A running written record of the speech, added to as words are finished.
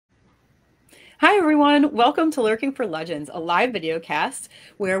Hi, everyone. Welcome to Lurking for Legends, a live video cast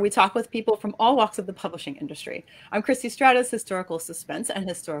where we talk with people from all walks of the publishing industry. I'm Christy Stratus, historical suspense and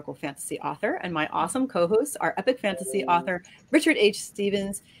historical fantasy author, and my awesome co-hosts are epic fantasy author Richard H.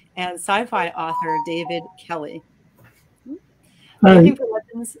 Stevens and sci-fi author David Kelly. Lurking for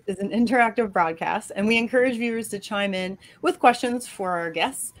Legends is an interactive broadcast, and we encourage viewers to chime in with questions for our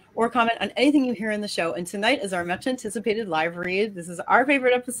guests or comment on anything you hear in the show. And tonight is our much anticipated live read. This is our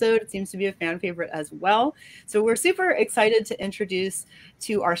favorite episode. It seems to be a fan favorite as well. So we're super excited to introduce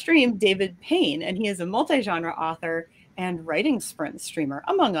to our stream David Payne, and he is a multi-genre author and writing sprint streamer,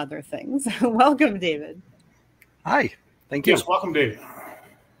 among other things. Welcome, David. Hi. Thank you. Yes, welcome, David.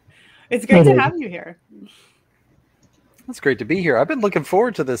 It's great to have you here. It's great to be here. I've been looking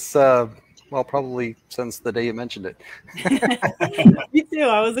forward to this, well, probably since the day you mentioned it. Me too.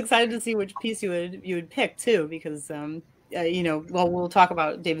 I was excited to see which piece you would pick too, because you know, well, we'll talk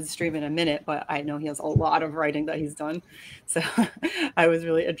about David's stream in a minute, but I know he has a lot of writing that he's done, so I was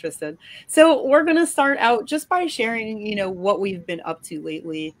really interested. So we're going to start out just by sharing, you know, what we've been up to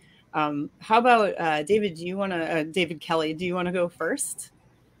lately. How about David? Do you want to, David Kelly? Do you want to go first?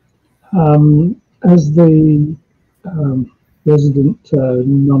 As the resident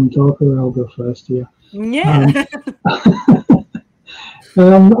non-talker, I'll go first here. Yeah.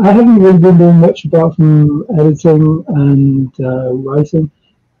 I haven't really been doing much apart from editing and writing.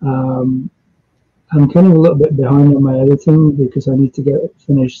 I'm kind of a little bit behind on my editing because I need to get it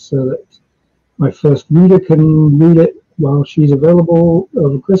finished so that my first reader can read it while she's available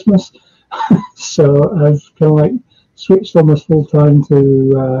over Christmas. So I've kind of like switched almost full time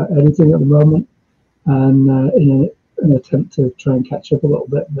to editing at the moment, and in an attempt to try and catch up a little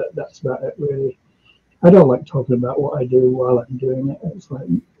bit, but that's about it really. I don't like talking about what I do while I'm doing it. It's like,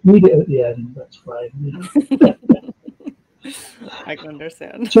 read it at the end, that's fine. You know? I can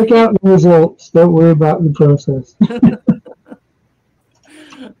understand. Check out the results, don't worry about the process.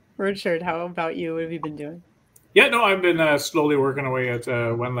 Richard, how about you? What have you been doing? Yeah, no, I've been slowly working away at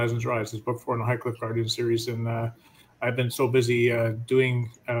When Legends Rise, this book 4 in the High Cliff Guardian series, and I've been so busy doing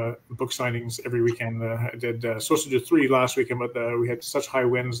book signings every weekend. I did supposed to do 3 last weekend, but we had such high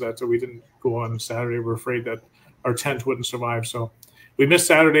winds that we didn't go on Saturday. We're afraid that our tent wouldn't survive, so we missed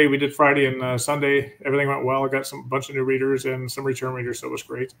Saturday. We did Friday and Sunday. Everything went well. I got a bunch of new readers and some return readers, so it was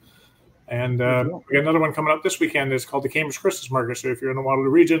great. And we got another one coming up this weekend. It's called the Cambridge Christmas Market. So if you're in the Waterloo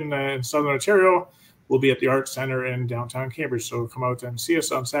region in Southern Ontario, we'll be at the Arts Centre in downtown Cambridge. So come out and see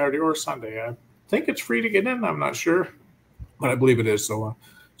us on Saturday or Sunday. I think it's free to get in. I'm not sure, but I believe it is. So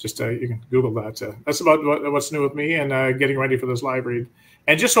just you can Google that. That's about what's new with me and getting ready for this live read.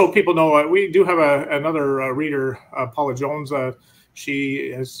 And just so people know, we do have another reader, Paula Jones. She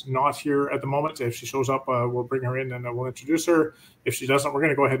is not here at the moment. If she shows up, we'll bring her in and we'll introduce her. If she doesn't, we're going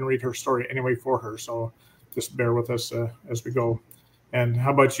to go ahead and read her story anyway for her. So just bear with us as we go. And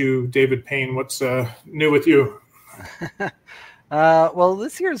how about you, David Payne? What's new with you? Well,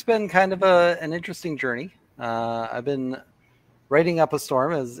 this year has been kind of an interesting journey. I've been writing up a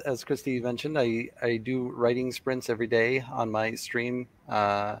storm, as Christy mentioned. I do writing sprints every day on my stream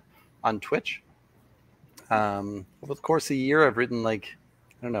on Twitch. Over the course of the year, I've written like,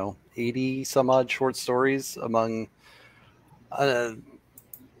 I don't know, 80 some odd short stories among, I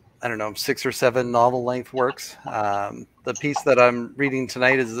don't know, 6 or 7 novel length works. The piece that I'm reading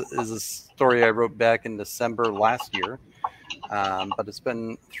tonight is a story I wrote back in December last year. But it's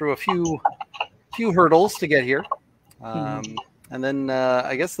been through a few hurdles to get here. And then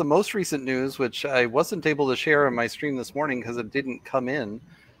I guess the most recent news, which I wasn't able to share on my stream this morning because it didn't come in.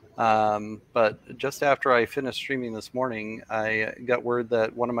 But just after I finished streaming this morning, I got word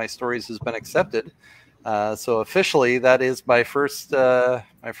that one of my stories has been accepted. So officially, that is my first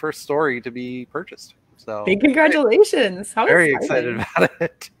story to be purchased. So big congratulations! How very exciting. excited about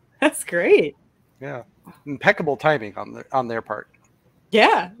it. That's great. Yeah, impeccable timing on their part.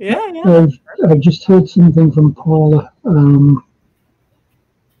 Yeah. I've just heard something from Paula.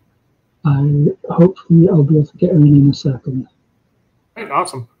 Hopefully I'll be able to get her in a second. Right,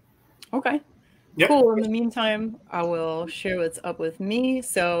 awesome. Okay. Yep. Cool. In the meantime, I will share what's up with me.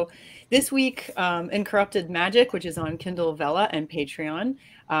 So this week, in Corrupted Magic, which is on Kindle Vella and Patreon,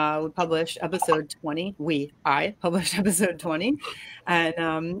 we published episode 20. I published episode 20.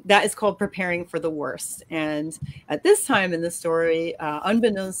 And that is called Preparing for the Worst. And at this time in the story,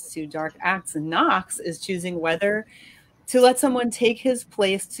 unbeknownst to Dark Acts, Knox is choosing whether to let someone take his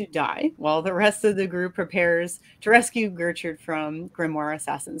place to die while the rest of the group prepares to rescue Gertrude from Grimoire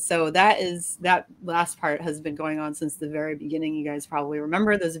assassins. So that last part has been going on since the very beginning. You guys probably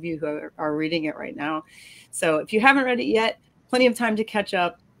remember, those of you who are reading it right now. So if you haven't read it yet, plenty of time to catch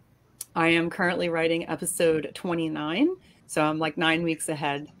up. I am currently writing episode 29, so I'm like 9 weeks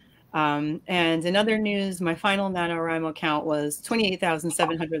ahead. And in other news, my final NaNoWriMo count was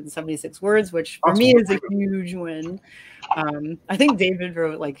 28,776 words, which for me is a huge win. I think David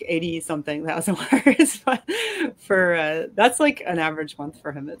wrote like 80 something thousand words, but for that's like an average month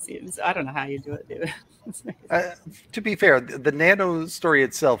for him, it seems. I don't know how you do it, David. To be fair, the Nano story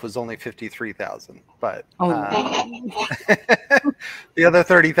itself was only 53,000, but the other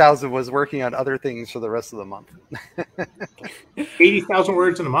 30,000 was working on other things for the rest of the month. 80,000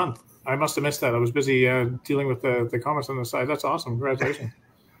 words in a month. I must have missed that. I was busy dealing with the comments on the side. That's awesome. Congratulations.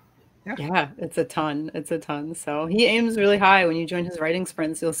 Yeah, it's a ton. It's a ton. So he aims really high. When you join his writing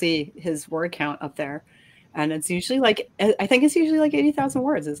sprints, you'll see his word count up there. And it's usually like, I think it's usually like 80,000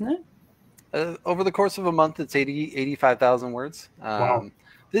 words, isn't it? Over the course of a month, it's 85,000 words. Wow.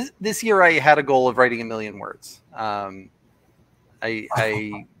 This year, I had a goal of writing 1 million words. I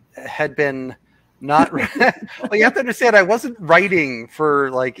had been not. Well, you have to understand, I wasn't writing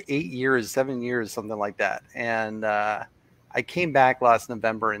for like 8 years, 7 years, something like that. And I came back last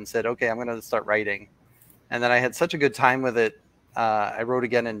November and said, okay, I'm going to start writing. And then I had such a good time with it. I wrote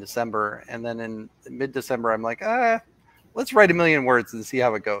again in December. And then in mid-December, I'm like, let's write 1 million words and see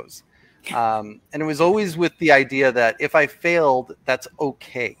how it goes. And it was always with the idea that if I failed, that's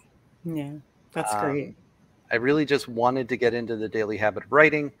okay. Yeah, that's great. I really just wanted to get into the daily habit of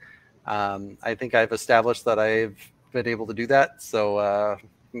writing. I think I've established that I've been able to do that. So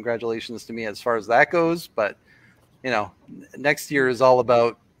congratulations to me as far as that goes. But, you know, next year is all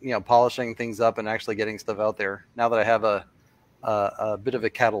about, you know, polishing things up and actually getting stuff out there now that I have a bit of a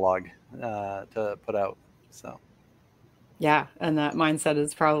catalog to put out. So. Yeah, and that mindset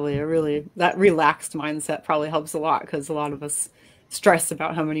is probably that relaxed mindset probably helps a lot, because a lot of us stress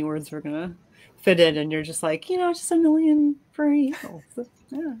about how many words we're going to fit in, and you're just like, you know, just 1 million for a year. So,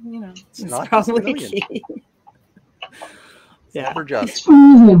 yeah, you know, it's not probably key. Yeah. Never just. It's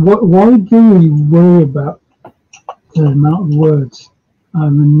funny, isn't it? Why do we worry about the amount of words? I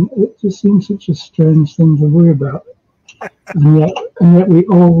mean, it just seems such a strange thing to worry about, and yet we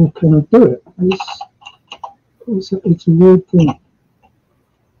all kind of do it. It's a weird thing.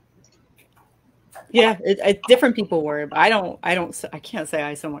 Yeah, different people worry, but I can't say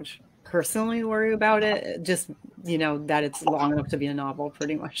I so much personally worry about it. Just, you know, that it's long enough to be a novel,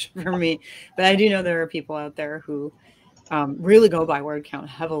 pretty much for me. But I do know there are people out there who really go by word count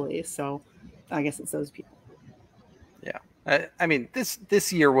heavily. So I guess it's those people. Yeah, I mean,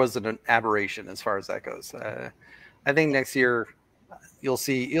 this year wasn't an aberration as far as that goes. I think next year you'll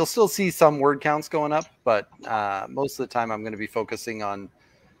still see some word counts going up, but most of the time I'm going to be focusing on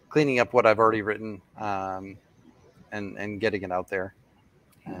cleaning up what I've already written and getting it out there.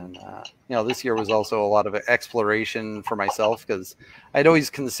 And you know, this year was also a lot of exploration for myself, because I'd always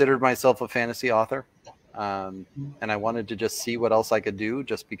considered myself a fantasy author, and I wanted to just see what else I could do,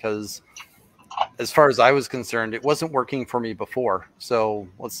 just because as far as I was concerned, it wasn't working for me before. So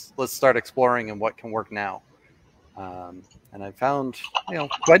let's start exploring and what can work now. And I found, you know,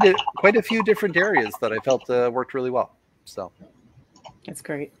 quite a few different areas that I felt worked really well. So that's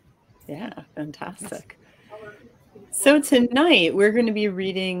great. Yeah, fantastic. So tonight we're going to be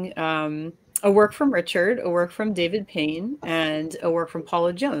reading a work from Richard, a work from David Payne, and a work from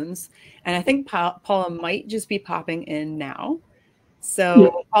Paula Jones. And I think Paula might just be popping in now.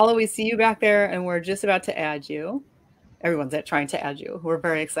 So Paula, we see you back there, and we're just about to add you. Everyone's trying to add you. We're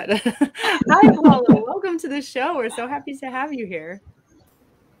very excited. Hi, Paula. Welcome to the show. We're so happy to have you here.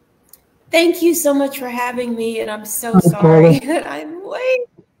 Thank you so much for having me, and I'm so sorry that I'm late.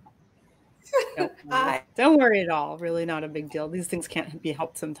 Don't worry at all. Really not a big deal. These things can't be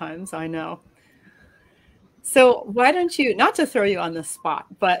helped sometimes. I know. So why don't you, not to throw you on the spot,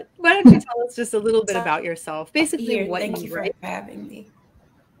 but why don't you tell us just a little bit about yourself? Basically, what thank you for having me.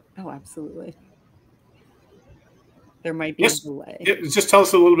 Oh, absolutely. There might be a delay. Just tell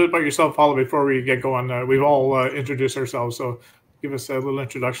us a little bit about yourself, Paula, before we get going. We've all introduced ourselves, so give us a little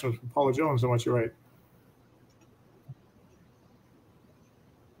introduction of Paula Jones and what you write.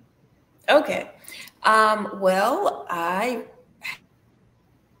 Okay. Well, I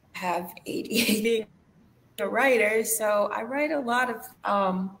have ADHD, a writer, so I write a lot of,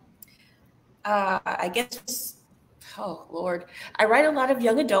 I guess, oh, Lord. I write a lot of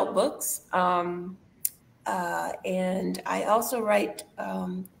young adult books. And I also write,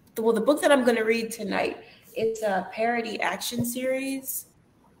 the book that I'm going to read tonight, it's a parody action series.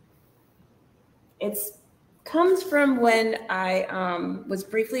 It comes from when I was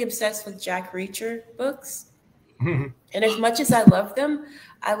briefly obsessed with Jack Reacher books. And as much as I love them,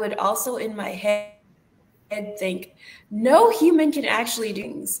 I would also in my head and think, no human can actually do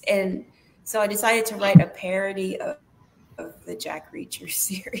things. And so I decided to write a parody of the Jack Reacher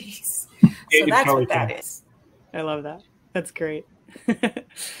series. So that's what that is. I love that. That's great.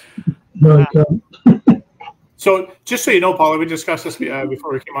 No, So just so you know, Paula, we discussed this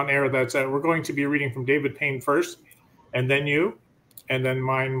before we came on air, that we're going to be reading from David Payne first, and then you, and then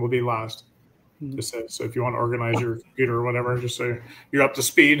mine will be last. Just so if you want to organize your computer or whatever, just so you're up to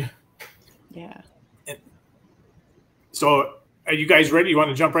speed. Yeah. So are you guys ready? You want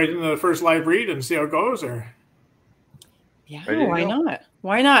to jump right into the first live read and see how it goes? Or yeah, why not?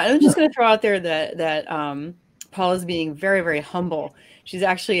 Why not? I'm just going to throw out there that Paula's being very, very humble. She's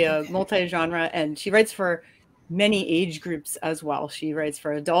actually a multi-genre, and she writes for many age groups as well. She writes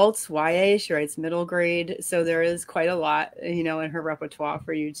for adults, YA, she writes middle grade. So there is quite a lot, in her repertoire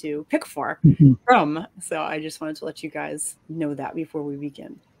for you to pick from. So I just wanted to let you guys know that before we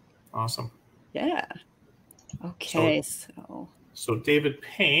begin. Awesome. Yeah. Okay. So David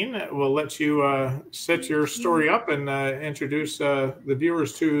Payne will let you set your story up and introduce the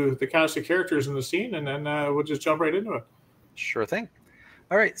viewers to the cast of characters in the scene, and then we'll just jump right into it. Sure thing.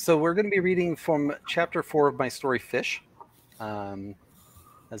 All right, so we're going to be reading from Chapter 4 of my story, Fish.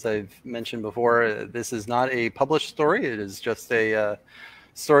 As I've mentioned before, this is not a published story. It is just a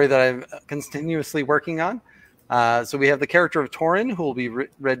story that I'm continuously working on. So we have the character of Torin, who will be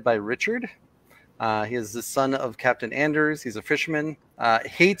read by Richard. He is the son of Captain Anders. He's a fisherman,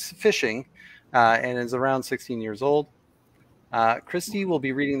 hates fishing, and is around 16 years old. Christy will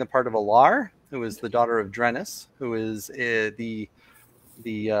be reading the part of Alar, who is the daughter of Drennis, who is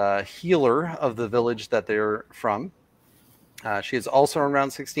the healer of the village that they're from. She is also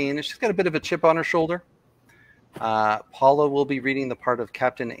around 16. She's got a bit of a chip on her shoulder. Paula will be reading the part of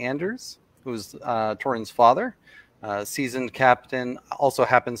Captain Anders, who's Torin's father. Seasoned captain, also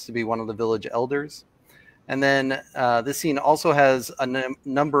happens to be one of the village elders. And then this scene also has a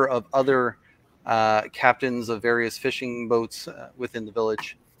number of other captains of various fishing boats within the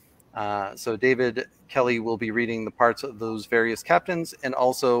village. So David Kelly will be reading the parts of those various captains, and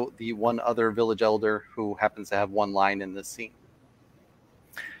also the one other village elder who happens to have one line in this scene.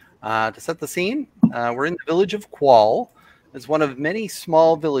 To set the scene, we're in the village of Qual. It's one of many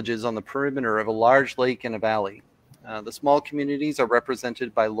small villages on the perimeter of a large lake and a valley. The small communities are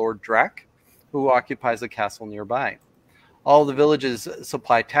represented by Lord Drac, who occupies a castle nearby. All the villages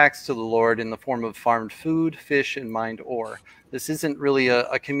supply tax to the Lord in the form of farmed food, fish, and mined ore. This isn't really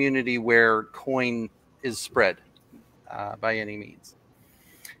a community where coin is spread by any means.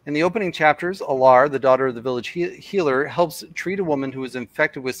 In the opening chapters, Alar, the daughter of the village healer, helps treat a woman who is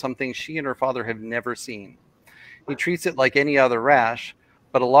infected with something she and her father have never seen. He treats it like any other rash,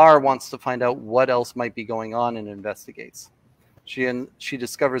 but Alar wants to find out what else might be going on and investigates. She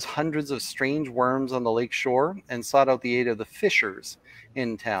discovers hundreds of strange worms on the lake shore and sought out the aid of the fishers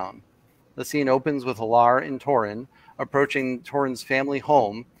in town. The scene opens with Alar and Torin approaching Torin's family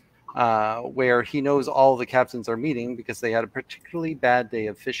home, where he knows all the captains are meeting because they had a particularly bad day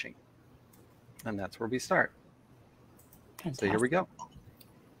of fishing. And that's where we start. Fantastic. So here we go.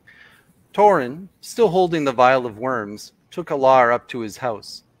 Torin, still holding the vial of worms, took Alar up to his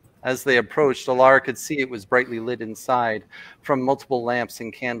house. As they approached, Alar could see it was brightly lit inside from multiple lamps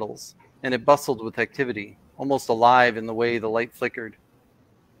and candles, and it bustled with activity, almost alive in the way the light flickered.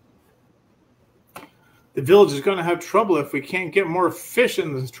 The village is going to have trouble if we can't get more fish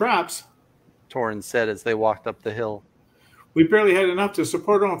in the traps, Torin said as they walked up the hill. We barely had enough to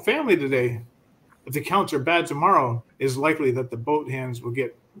support our own family today. If the counts are bad tomorrow, it is likely that the boat hands will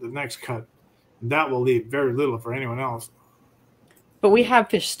get the next cut. And that will leave very little for anyone else. But we have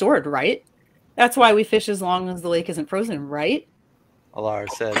fish stored, right? That's why we fish as long as the lake isn't frozen, right? Alar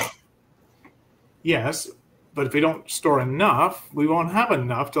said. Yes, but if we don't store enough, we won't have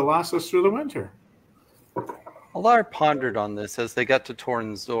enough to last us through the winter. Alar pondered on this as they got to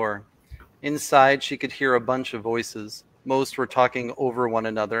Torin's door. Inside, she could hear a bunch of voices. Most were talking over one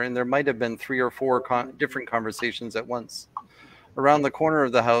another, and there might have been 3 or 4 different conversations at once. Around the corner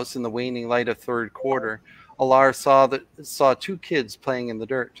of the house, in the waning light of third quarter, Alar saw 2 kids playing in the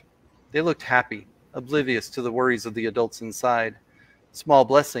dirt. They looked happy, oblivious to the worries of the adults inside. Small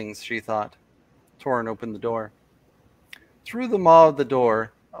blessings, she thought. Torin opened the door. Through the maw of the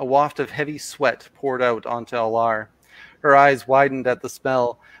door, a waft of heavy sweat poured out onto Alar. Her eyes widened at the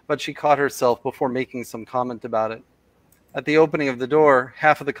smell, but she caught herself before making some comment about it. At the opening of the door,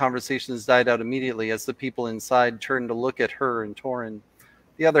 half of the conversations died out immediately as the people inside turned to look at her and Torin.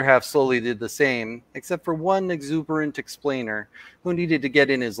 The other half slowly did the same, except for one exuberant explainer who needed to get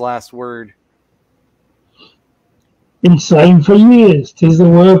in his last word. Been saying for years, 'tis the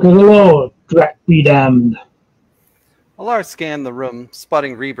work of the Lord. Drat be damned. Alar scanned the room,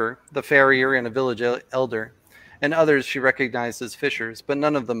 spotting Reber, the farrier and a village elder, and others she recognized as fishers, but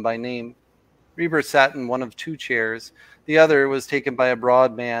none of them by name. Reber sat in one of two chairs. The other was taken by a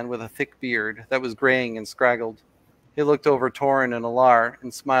broad man with a thick beard that was graying and scraggled. He looked over Torin and Alar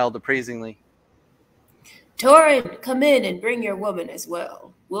and smiled appraisingly. Torin, come in and bring your woman as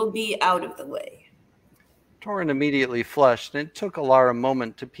well. We'll be out of the way. Torin immediately flushed, and it took Alar a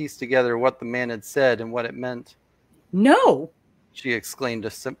moment to piece together what the man had said and what it meant. No, She exclaimed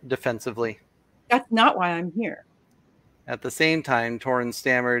defensively. that's not why I'm here. At the same time, Torin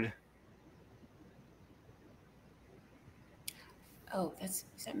stammered, Oh, is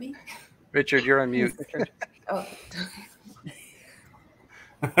that me? Richard, you're on mute. Oh.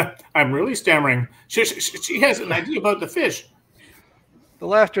 I'm really stammering. She has an idea about the fish. The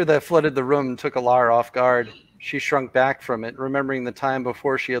laughter that flooded the room took Alar off guard. She shrunk back from it, remembering the time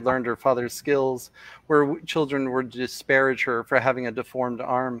before she had learned her father's skills, where children would disparage her for having a deformed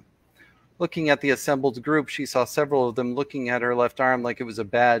arm. Looking at the assembled group, she saw several of them looking at her left arm like it was a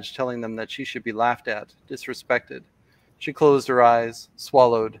badge, telling them that she should be laughed at, disrespected. She closed her eyes,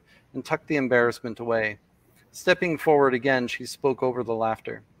 swallowed, and tucked the embarrassment away. Stepping forward again, she spoke over the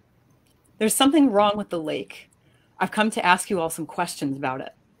laughter. There's something wrong with the lake. I've come to ask you all some questions about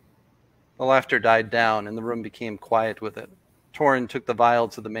it. The laughter died down, and the room became quiet with it. Torin took the vial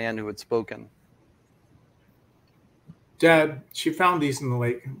to the man who had spoken. Dad, she found these in the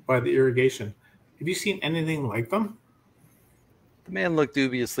lake by the irrigation. Have you seen anything like them? The man looked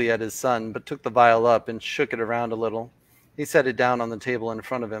dubiously at his son, but took the vial up and shook it around a little. He set it down on the table in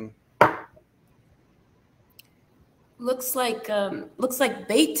front of him. Looks like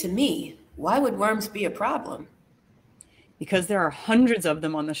bait to me. Why would worms be a problem? Because there are hundreds of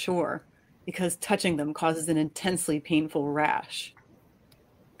them on the shore. Because touching them causes an intensely painful rash.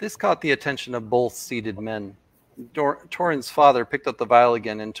 This caught the attention of both seated men. Torin's father picked up the vial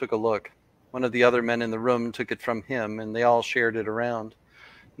again and took a look. One of the other men in the room took it from him, and they all shared it around.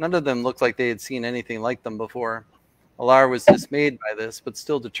 None of them looked like they had seen anything like them before. Alar was dismayed by this, but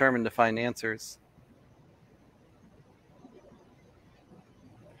still determined to find answers.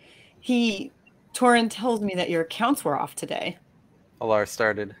 Torin tells me that your accounts were off today. Alar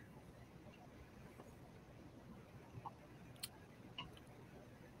started.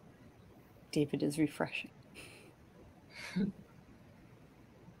 David is refreshing.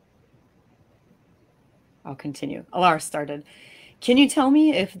 I'll continue. Alar started. Can you tell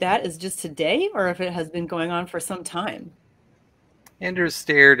me if that is just today or if it has been going on for some time? Anders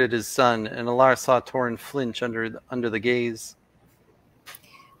stared at his son, and Alar saw Torin flinch under the gaze.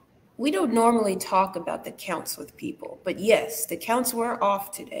 We don't normally talk about the counts with people, but yes, the counts were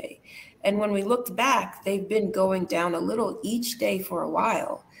off today. And when we looked back, they've been going down a little each day for a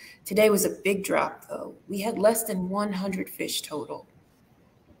while. Today was a big drop, though. We had less than 100 fish total.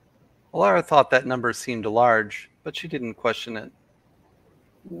 Alara thought that number seemed large, but she didn't question it.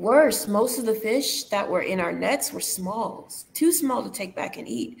 Worse, most of the fish that were in our nets were smalls, too small to take back and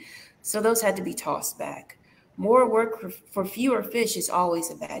eat, so those had to be tossed back. More work for fewer fish is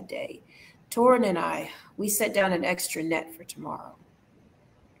always a bad day. Torin and we set down an extra net for tomorrow.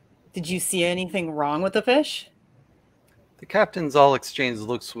 Did you see anything wrong with the fish? The captains all exchanged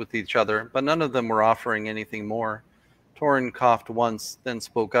looks with each other, but none of them were offering anything more. Torin coughed once, then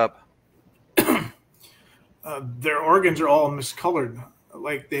spoke up. Their organs are all miscolored,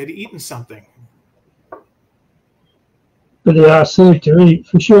 like they had eaten something. But they are safe to eat,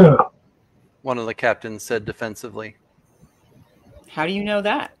 for sure. One of the captains said defensively. How do you know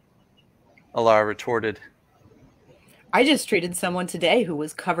that? Alar retorted. I just treated someone today who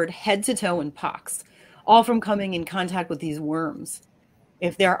was covered head to toe in pox, all from coming in contact with these worms.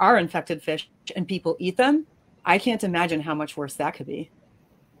 If there are infected fish and people eat them, I can't imagine how much worse that could be.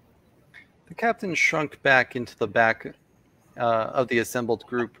 The captain shrunk back into the back of the assembled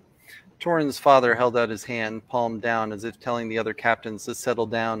group. Torin's father held out his hand, palm down, as if telling the other captains to settle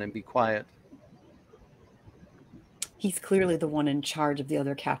down and be quiet. He's clearly the one in charge of the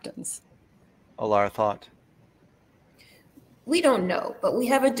other captains. Alar thought. We don't know, but we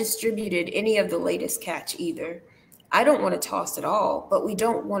haven't distributed any of the latest catch either. I don't want to toss it all, but we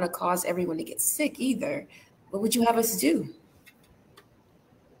don't want to cause everyone to get sick either. What would you have us do?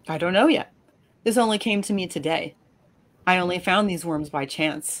 I don't know yet. This only came to me today. I only found these worms by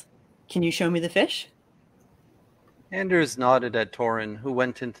chance. Can you show me the fish? Anders nodded at Torin, who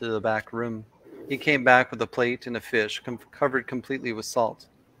went into the back room. He came back with a plate and a fish covered completely with salt.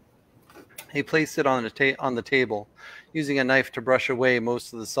 He placed it on the table, using a knife to brush away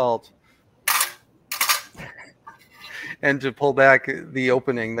most of the salt. and to pull back the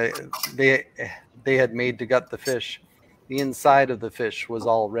opening they had made to gut the fish. The inside of the fish was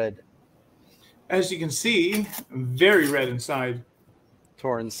all red. As you can see, very red inside.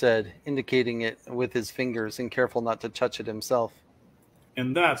 Torrin said, indicating it with his fingers and careful not to touch it himself.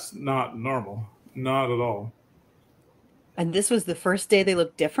 And that's not normal. Not at all. And this was the first day they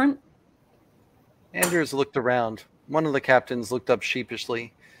looked different? Anders looked around. One of the captains looked up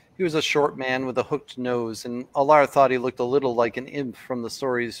sheepishly. He was a short man with a hooked nose, and Alar thought he looked a little like an imp from the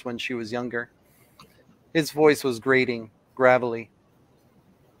stories when she was younger. His voice was grating, gravelly.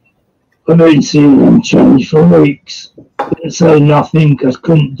 I've been seeing them change for weeks. Didn't say nothing because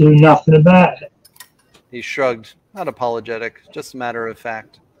couldn't do nothing about it. He shrugged, not apologetic, just matter of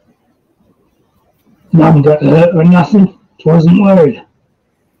fact. None got hurt or nothing. Wasn't worried.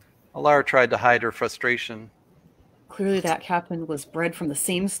 Alar tried to hide her frustration. Clearly that captain was bred from the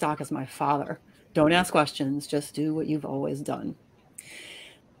same stock as my father. Don't ask questions, just do what you've always done.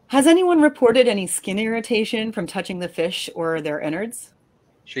 Has anyone reported any skin irritation from touching the fish or their innards?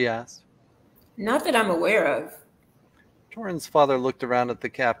 She asked. Not that I'm aware of. Torrin's father looked around at the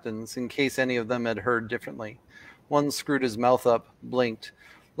captains in case any of them had heard differently. One screwed his mouth up, blinked,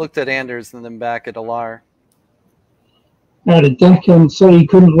 looked at Anders and then back at Alar. Had a deckhand say he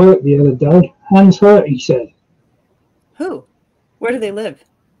couldn't work the other day. Hands hurt, he said. Who? Where do they live?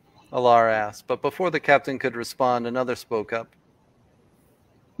 Alar asked, but before the captain could respond, another spoke up.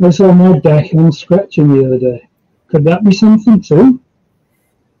 I saw my deckhand scratching the other day. Could that be something too?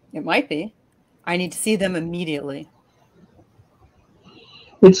 It might be. I need to see them immediately.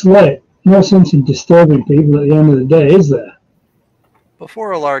 It's late. No sense in disturbing people at the end of the day, is there?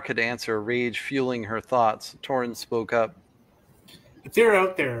 Before Alar could answer, rage fueling her thoughts, Torrin spoke up. If they're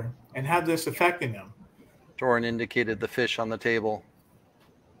out there and have this affecting them, Torrin indicated the fish on the table.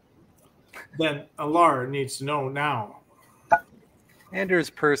 then Alar needs to know now. Anders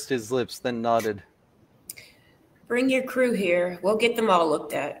pursed his lips, then nodded. Bring your crew here. We'll get them all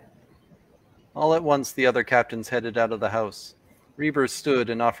looked at. All at once, the other captains headed out of the house. Reber stood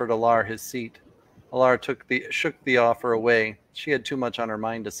and offered Alar his seat. Alar shook the offer away. She had too much on her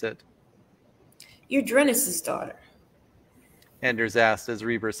mind to sit. You're Drennis's daughter. Anders asked as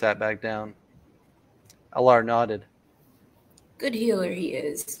Reber sat back down. Alar nodded. Good healer he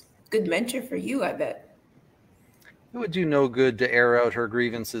is. Good mentor for you, I bet. It would do no good to air out her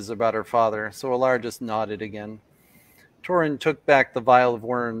grievances about her father, so Alar just nodded again. Torrin took back the vial of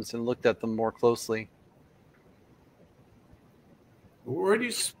worms and looked at them more closely. Where do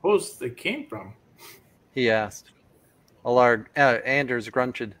you suppose they came from? He asked. Anders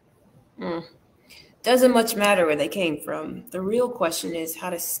grunted. Doesn't much matter where they came from. The real question is how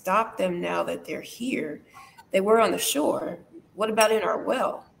to stop them now that they're here. They were on the shore. What about in our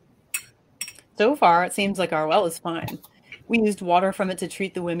well? So far, it seems like our well is fine. We used water from it to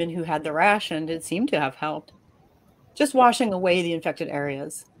treat the women who had the rash, and it seemed to have helped. Just washing away the infected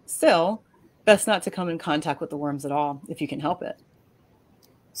areas. Still, best not to come in contact with the worms at all, if you can help it.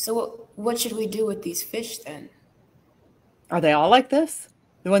 So what should we do with these fish then? Are they all like this?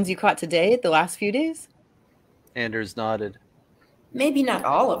 The ones you caught today, the last few days? Anders nodded. Maybe not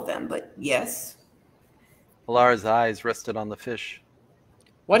all of them, but yes. Alar's eyes rested on the fish.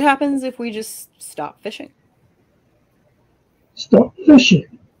 What happens if we just stop fishing? Stop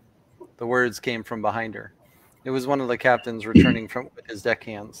fishing? The words came from behind her. It was one of the captains returning from with his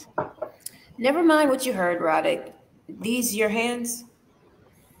deckhands. Never mind what you heard, Roddick. These your hands?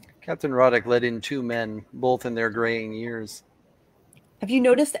 Captain Roddick led in two men, both in their graying years. Have you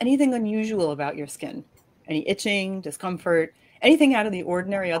noticed anything unusual about your skin? Any itching, discomfort, anything out of the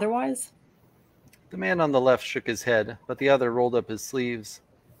ordinary otherwise? The man on the left shook his head, but the other rolled up his sleeves.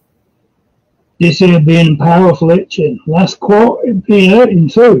 This here being powerful itching. Last quarter it been hurting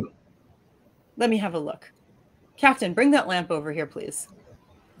too. Let me have a look. Captain, bring that lamp over here, please.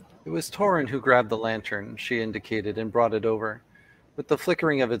 It was Torrin who grabbed the lantern, she indicated, and brought it over. With the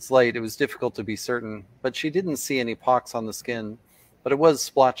flickering of its light, it was difficult to be certain, but she didn't see any pocks on the skin. But it was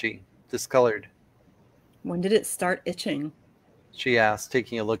splotchy, discolored. When did it start itching? She asked,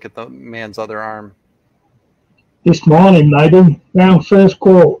 taking a look at the man's other arm. This morning, maybe, round first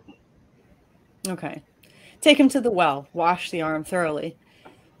quarter. Okay. Take him to the well, wash the arm thoroughly,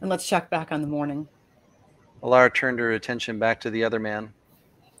 and let's check back on the morning. Alar turned her attention back to the other man.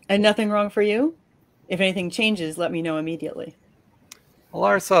 And nothing wrong for you? If anything changes, let me know immediately.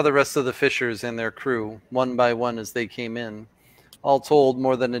 Alar saw the rest of the fishers and their crew, one by one as they came in. All told,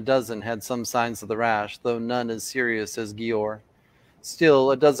 more than a dozen had some signs of the rash, though none as serious as Gior.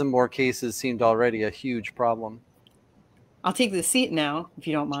 Still, a dozen more cases seemed already a huge problem. I'll take the seat now, if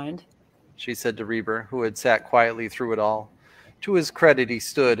you don't mind. she said to Reber, who had sat quietly through it all. To his credit, he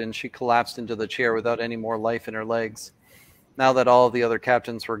stood, and she collapsed into the chair without any more life in her legs. Now that all of the other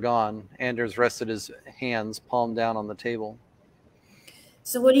captains were gone, Anders rested his hands palm down on the table.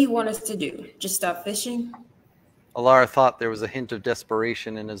 So what do you want us to do? Just stop fishing? Alara thought there was a hint of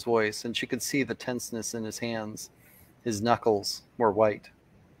desperation in his voice, and she could see the tenseness in his hands. His knuckles were white.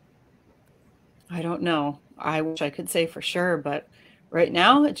 I don't know. I wish I could say for sure, but right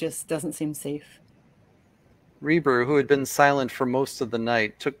now it just doesn't seem safe. Reber, who had been silent for most of the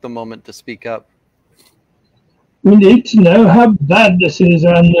night, took the moment to speak up. We need to know how bad this is,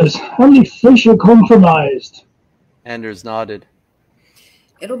 Anders. How many fish are compromised? Anders nodded.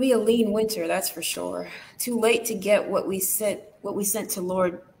 It'll be a lean winter, that's for sure. Too late to get what we sent to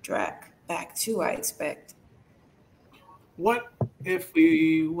Lord Drac back too, I expect. What if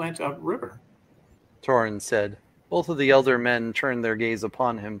we went upriver? Torrin said. Both of the elder men turned their gaze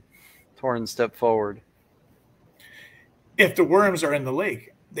upon him. Torrin stepped forward. If the worms are in the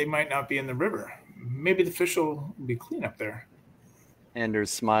lake, they might not be in the river. Maybe the fish will be clean up there.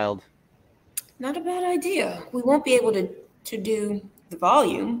 Anders smiled. Not a bad idea. We won't be able to do the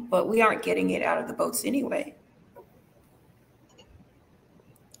volume, but we aren't getting it out of the boats anyway.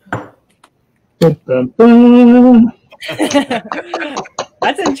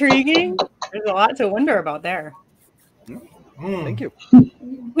 That's intriguing. There's a lot to wonder about there. Thank you.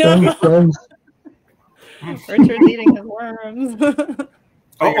 Richard's eating his worms.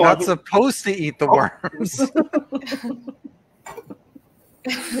 You're not supposed to eat the worms.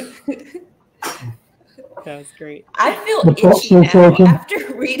 That was great. I feel itchy now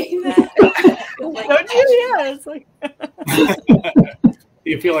after reading that. Like, don't you? Yeah, it's like.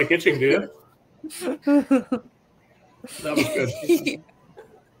 You feel like itching, do you? That was good.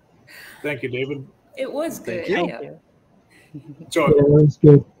 Thank you, David. It was good. Thank you. So, yeah, that was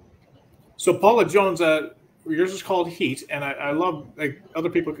good. So Paula Jones, yours is called Heat, and I love, like,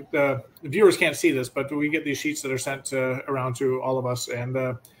 other people, the viewers can't see this, but we get these sheets that are sent around to all of us,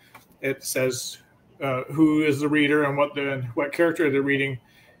 and it says who is the reader and what character they're reading,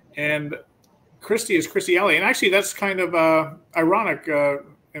 and Christy is Christy Alley, and actually that's kind of ironic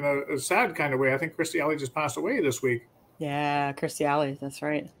in a sad kind of way. I think Christy Alley just passed away this week. Yeah, Christy Alley, that's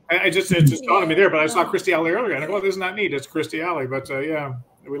right. It just dawned on me there, but I saw Christy Alley earlier, and I go, well, isn't that neat? It's Christy Alley, but yeah,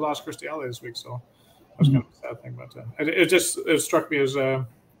 we lost Christy Alley this week, so that was kind of a sad thing. But it struck me as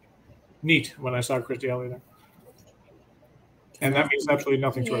neat when I saw Christy Alley there, and that means absolutely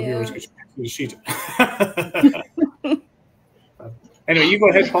nothing to our viewers. The sheet. Anyway, you go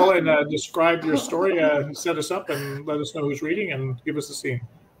ahead, Paula, and describe your story. Set us up and let us know who's reading, and give us the scene.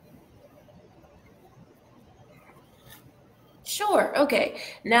 Sure. Okay.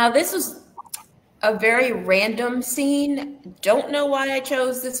 Now, this was a very random scene. Don't know why I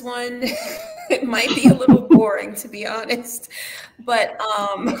chose this one. It might be a little boring, to be honest. But,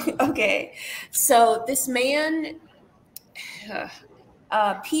 okay. So this man,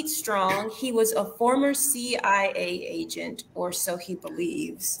 Pete Strong, he was a former CIA agent, or so he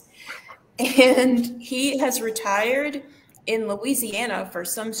believes. And he has retired in Louisiana for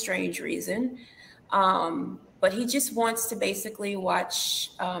some strange reason. But he just wants to basically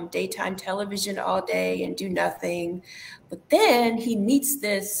watch daytime television all day and do nothing. But then he meets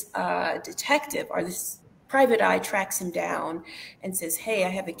this detective, or this private eye tracks him down and says, hey, I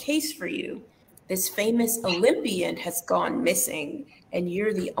have a case for you. This famous Olympian has gone missing, and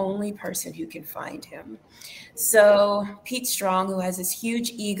you're the only person who can find him. So Pete Strong, who has this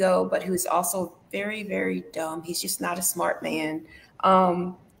huge ego, but who's also very, very dumb. He's just not a smart man.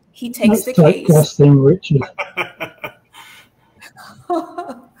 He takes the case. Disgusting, Richard.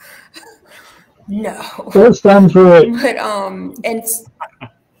 No. Don't stand for it. But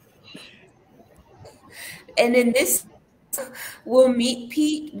and in this, we'll meet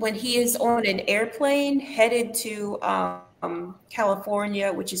Pete when he is on an airplane headed to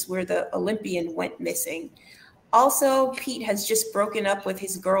California, which is where the Olympian went missing. Also, Pete has just broken up with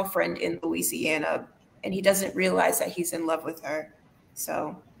his girlfriend in Louisiana, and he doesn't realize that he's in love with her.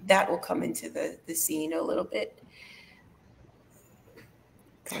 So that will come into the scene a little bit.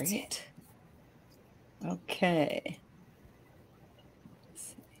 That's it. Okay.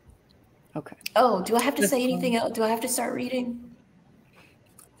 Okay. Oh, do I have to say anything else? Do I have to start reading?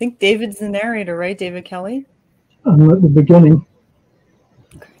 I think David's the narrator, right? David Kelly? I'm at the beginning.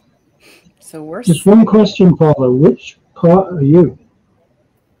 Okay. So we're just one question, Paula. Which part are you?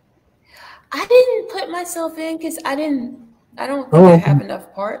 I didn't put myself in because I don't think I have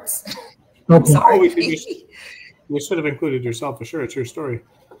enough parts. I'm sorry. You should have included yourself for sure. It's your story.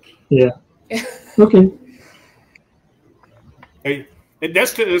 Yeah. Okay. Hey,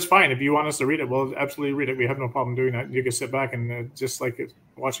 It's fine. If you want us to read it, we'll absolutely read it. We have no problem doing that. You can sit back and just like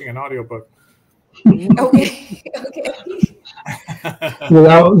watching an audiobook. Okay. Okay.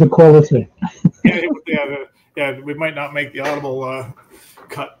 Without the quality. Yeah, we might not make the audible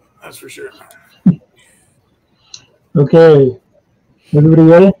cut. That's for sure. Okay. Everybody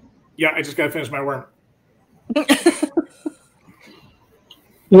ready? Yeah, I just got to finish my worm.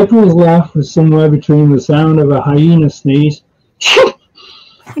 April's laugh was somewhere between the sound of a hyena sneeze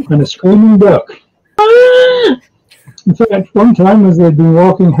and a screaming duck. In fact, one time as they'd been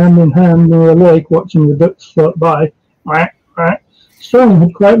walking hand in hand near a lake watching the ducks float by, Strong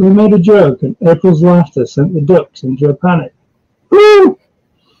had quietly made a joke, and April's laughter sent the ducks into a panic. Woo!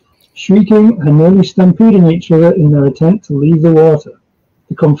 Shrieking and nearly stampeding each other in their attempt to leave the water.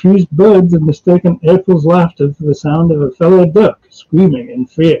 The confused birds had mistaken April's laughter for the sound of a fellow duck screaming in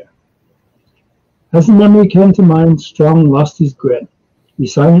fear. As the memory came to mind, Strong lost his grin. He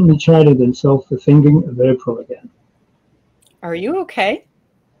silently chided himself for thinking of April again. Are you okay?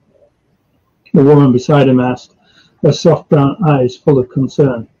 The woman beside him asked, her soft brown eyes full of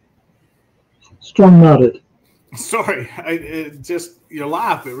concern. Strong nodded. Sorry, just your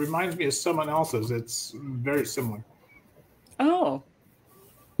laugh. It reminds me of someone else's. It's very similar. Oh.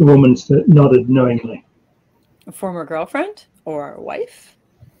 The woman nodded knowingly. A former girlfriend or wife?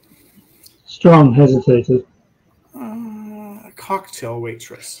 Strong hesitated. A cocktail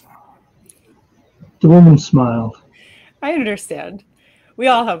waitress. The woman smiled. I understand. We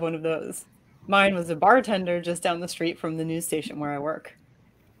all have one of those. Mine was a bartender just down the street from the news station where I work.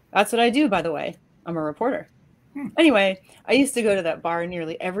 That's what I do, by the way. I'm a reporter. Anyway, I used to go to that bar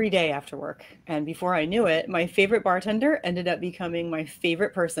nearly every day after work, and before I knew it, my favorite bartender ended up becoming my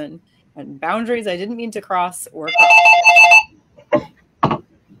favorite person, and boundaries I didn't mean to cross were crossed.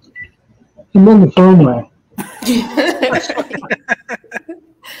 And then the phone rang.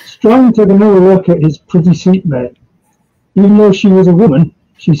 Strong took another look at his pretty seatmate. Even though she was a woman,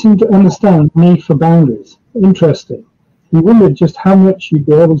 she seemed to understand the need for boundaries. Interesting. He wondered just how much she'd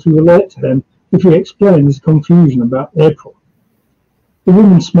be able to relate to him if he explained his confusion about April. The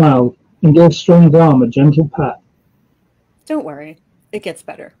woman smiled and gave Strong's arm a gentle pat. Don't worry, it gets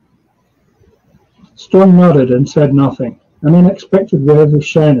better. Strong nodded and said nothing, an unexpected wave of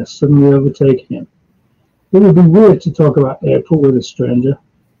shyness suddenly overtaking him. It would be weird to talk about April with a stranger.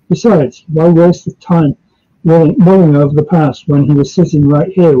 Besides, why waste the time mulling over the past when he was sitting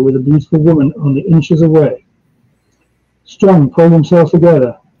right here with a beautiful woman only inches away? Strong pulled himself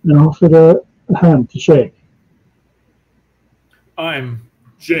together and offered her a hand to shake. I'm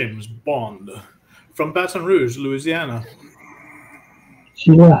James Bond from Baton Rouge, Louisiana.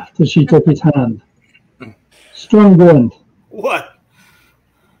 She laughed as she took his hand. Strong grinned. What?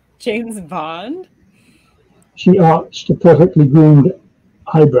 James Bond? She arched a perfectly groomed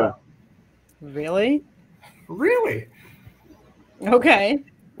eyebrow. Really? Really? Okay.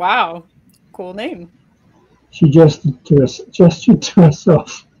 Wow. Cool name. She gestured to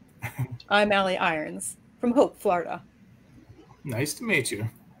herself. I'm Allie Irons from Hope, Florida. Nice to meet you.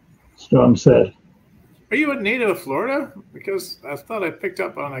 Strong said. Are you a native of Florida? Because I thought I picked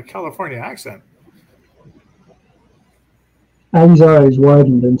up on a California accent. Allie's eyes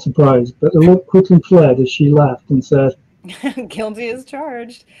widened in surprise, but the look quickly fled as she laughed and said, Guilty as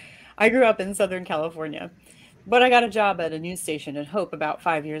charged. I grew up in Southern California, but I got a job at a news station in Hope about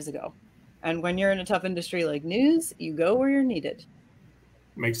 5 years ago. And when you're in a tough industry like news, you go where you're needed.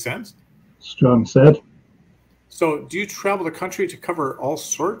 Makes sense. Strong said. So, do you travel the country to cover all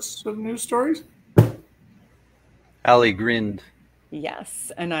sorts of news stories? Allie grinned.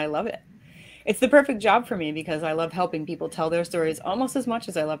 Yes, and I love it. It's the perfect job for me because I love helping people tell their stories almost as much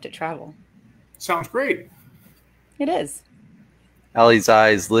as I love to travel. Sounds great. It is. Allie's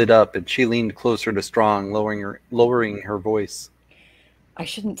eyes lit up and she leaned closer to Strong, lowering her voice. I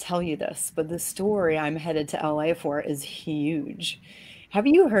shouldn't tell you this, but the story I'm headed to LA for is huge. Have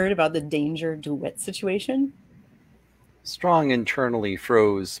you heard about the Danger DeWitt situation? Strong internally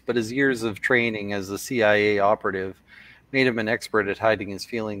froze, but his years of training as a CIA operative made him an expert at hiding his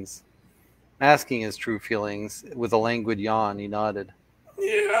feelings. Masking his true feelings, with a languid yawn, he nodded.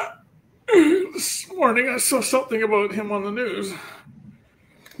 Yeah. This morning I saw something about him on the news.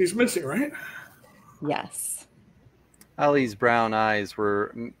 He's missing, right? Yes. Allie's brown eyes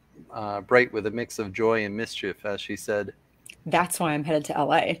were bright with a mix of joy and mischief as she said, That's why I'm headed to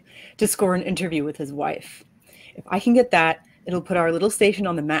LA, to score an interview with his wife. If I can get that, it'll put our little station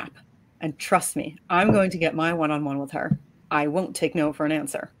on the map. And trust me, I'm going to get my one-on-one with her. I won't take no for an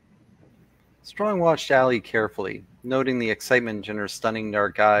answer. Strong watched Allie carefully, noting the excitement in her stunning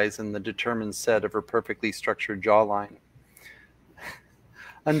dark eyes and the determined set of her perfectly structured jawline.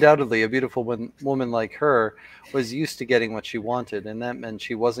 Undoubtedly, a beautiful woman like her was used to getting what she wanted, and that meant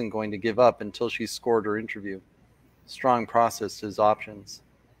she wasn't going to give up until she scored her interview. Strong processed his options.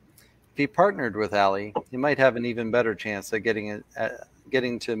 If he partnered with Allie, he might have an even better chance at getting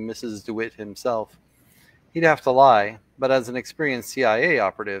to Mrs. DeWitt himself. He'd have to lie, but as an experienced CIA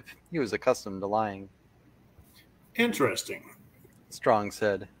operative, he was accustomed to lying. Interesting. Strong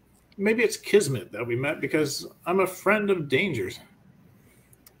said. Maybe it's kismet that we met because I'm a friend of Danger's.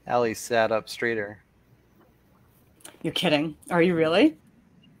 Allie sat up straighter. You're kidding. Are you really?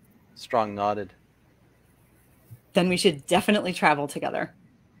 Strong nodded. Then we should definitely travel together.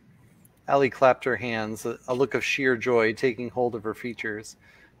 Allie clapped her hands, a look of sheer joy taking hold of her features.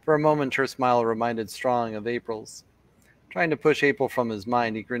 For a moment, her smile reminded Strong of April's. Trying to push April from his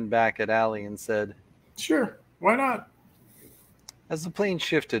mind, he grinned back at Allie and said, Sure, why not? As the plane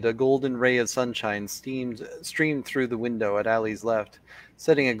shifted, a golden ray of sunshine streamed through the window at Allie's left,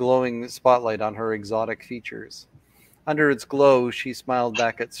 setting a glowing spotlight on her exotic features. Under its glow, she smiled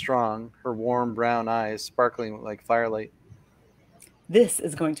back at Strong, her warm brown eyes sparkling like firelight. This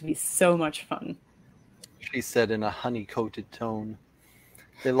is going to be so much fun, she said in a honey-coated tone.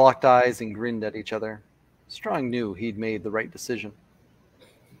 They locked eyes and grinned at each other. Strong knew he'd made the right decision.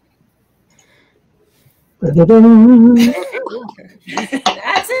 That's That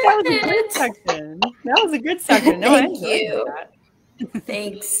was a good section. That was a good section. No, Thank you.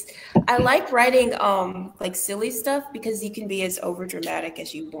 Thanks. I like writing like silly stuff because you can be as overdramatic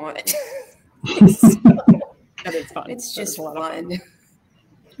as you want. That is fun. It's just fun.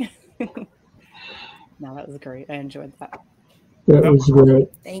 No, that was great. I enjoyed that. That was great.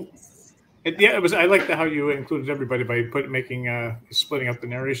 Thanks. It was. I liked how you included everybody by splitting up the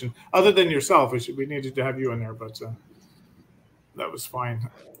narration. Other than yourself, we needed to have you in there, but that was fine.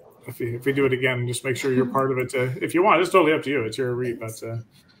 If we do it again, just make sure you're part of it. If you want, it's totally up to you. It's your read, but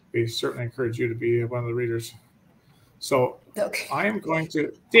we certainly encourage you to be one of the readers. So okay. I am going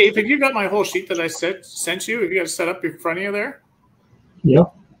to Dave. Have you got my whole sheet that I sent you? Have you got it set up in front of you there? Yeah.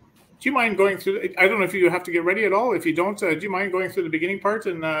 Do you mind going through? I don't know if you have to get ready at all. If you don't, do you mind going through the beginning part?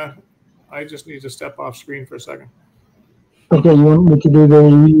 And I just need to step off screen for a second. Okay, you want me to do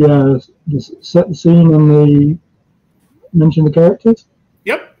the set the scene and mention the characters?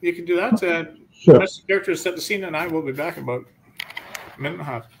 Yep, you can do that. Sure. Mess the characters, set the scene, and I will be back in about a minute and a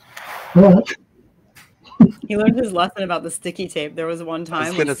half. All right. He learned his lesson about the sticky tape. There was one time I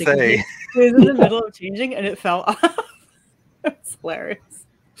was going to say. He was in the middle of changing and it fell off. It's hilarious.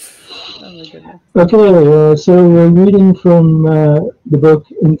 Oh my goodness. Okay, so we're reading from the book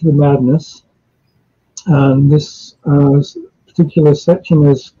Into the Madness, and this particular section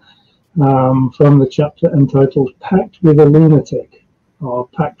is from the chapter entitled Pact with a Lunatic, or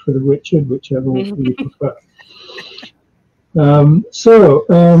Pact with a Richard, whichever you prefer.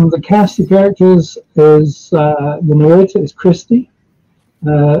 The cast of characters is the narrator is Christy.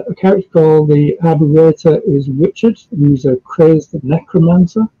 A character called the Aberrator is Richard, who's a crazed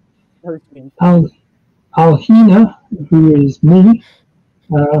necromancer. Alhina, who is me,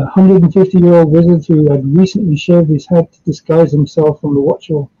 a 150-year-old wizard who had recently shaved his head to disguise himself from the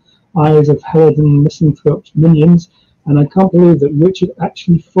watchful eyes of Helidon Misanthrope's minions, and I can't believe that Richard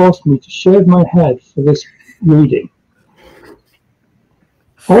actually forced me to shave my head for this reading.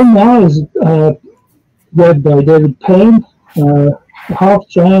 Olmar is read by David Payne, a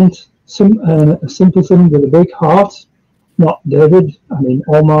half-giant, a simpleton with a big heart. Not David, I mean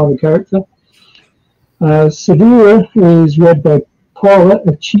Olmar the character. Severa is read by Paula,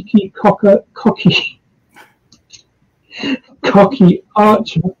 a cheeky, cocky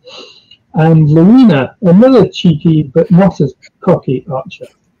archer. And Louina, another cheeky but not as cocky archer.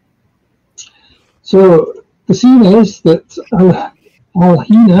 So the scene is that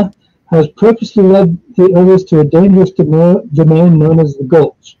Alhina has purposely led the others to a dangerous domain known as the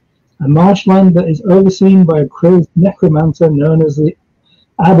Gulch, a marshland that is overseen by a crazed necromancer known as the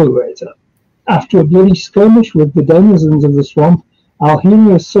Aberrator. After a bloody skirmish with the denizens of the swamp,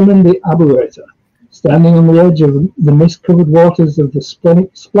 Alhina has summoned the Aberrator. Standing on the edge of the mist-covered waters of the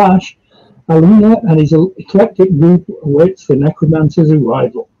Splenic Splash, Alhina and his eclectic group awaits the necromancer's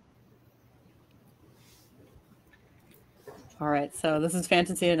arrival. All right, so this is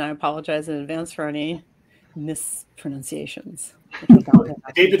fantasy, and I apologize in advance for any mispronunciations.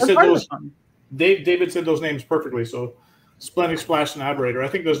 David said those names perfectly. So, Splenic Splash and Aberrator. I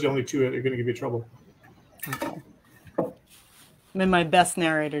think those are the only two that are going to give you trouble. Okay. I'm in my best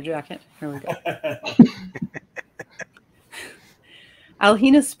narrator jacket. Here we go.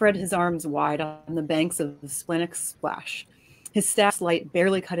 Alhina spread his arms wide on the banks of the Splenic Splash, his staff's light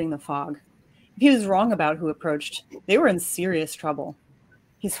barely cutting the fog. If he was wrong about who approached, they were in serious trouble.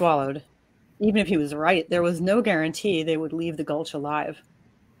 He swallowed. Even if he was right, there was no guarantee they would leave the gulch alive.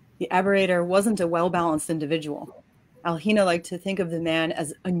 The aberrator wasn't a well-balanced individual. Alhina liked to think of the man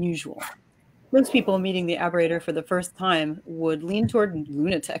as unusual. Most people meeting the aberrator for the first time would lean toward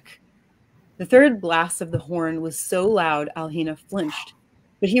lunatic. The third blast of the horn was so loud Alhina flinched,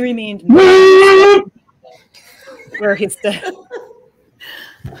 but he remained where he stood.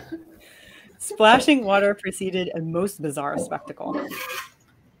 Splashing water preceded a most bizarre spectacle.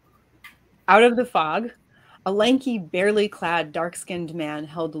 Out of the fog, a lanky, barely clad, dark-skinned man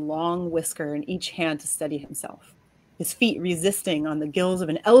held a long whisker in each hand to steady himself, his feet resisting on the gills of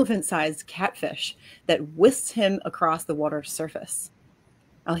an elephant-sized catfish that whisked him across the water's surface.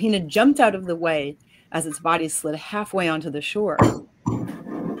 Alhina jumped out of the way as its body slid halfway onto the shore.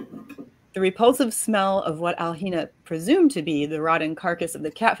 The repulsive smell of what Alhina presumed to be the rotting carcass of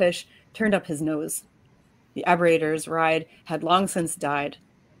the catfish turned up his nose. The aberrator's ride had long since died,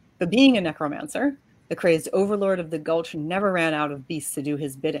 but being a necromancer, the crazed overlord of the gulch never ran out of beasts to do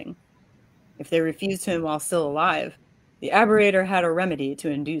his bidding. If they refused him while still alive, the aberrator had a remedy to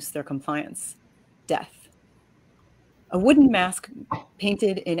induce their compliance: death. A wooden mask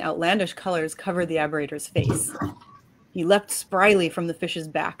painted in outlandish colors covered the aberrator's face. He leapt spryly from the fish's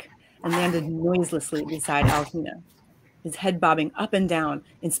back and landed noiselessly beside Alhina, his head bobbing up and down,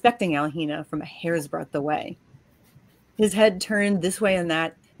 inspecting Alhina from a hair's breadth away. His head turned this way and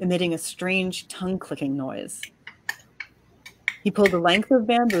that, emitting a strange tongue-clicking noise. He pulled a length of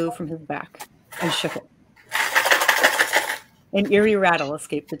bamboo from his back and shook it. An eerie rattle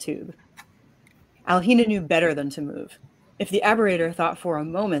escaped the tube. Alhina knew better than to move. If the aberrator thought for a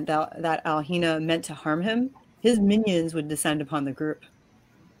moment that Alhina meant to harm him, his minions would descend upon the group.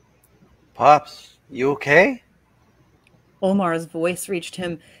 Pops, you okay? Olmar's voice reached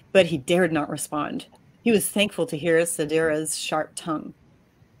him, but he dared not respond. He was thankful to hear Sadira's sharp tongue.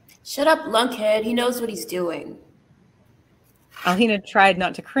 Shut up, lunkhead. He knows what he's doing. Alhina tried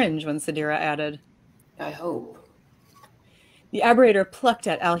not to cringe when Sadira added, I hope. The aberrator plucked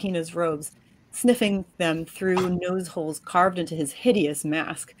at Alhina's robes, sniffing them through nose holes carved into his hideous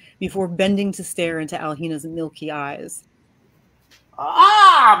mask, before bending to stare into Alhina's milky eyes.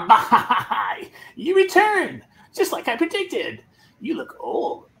 Ah, my! You returned, just like I predicted. You look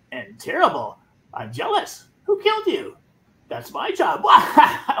old and terrible. I'm jealous. Who killed you? That's my job.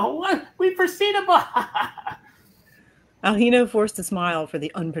 What? We proceed about. Alhina forced a smile for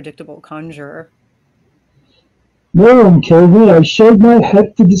the unpredictable conjurer. No one killed me. I shaved my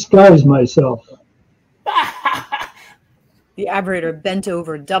head to disguise myself. The aberrator bent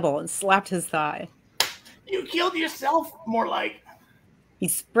over double and slapped his thigh. You killed yourself? More like. He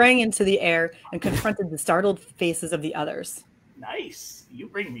sprang into the air and confronted the startled faces of the others. Nice. You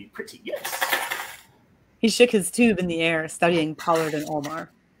bring me pretty gifts. He shook his tube in the air, studying Pollard and Olmar.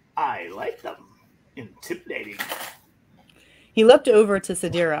 I like them. Intimidating. He leapt over to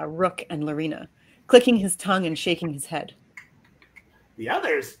Sadira, Rook, and Larina, clicking his tongue and shaking his head. The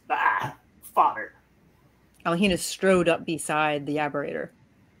others? Fodder. Alhina strode up beside the aberrator.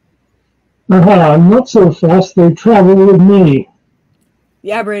 Aha, not so fast. They travel with me. The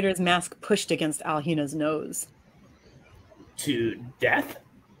aberrator's mask pushed against Alhina's nose. To death?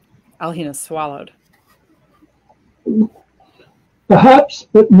 Alhina swallowed. Perhaps,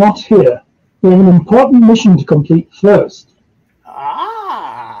 but not here. We have an important mission to complete first.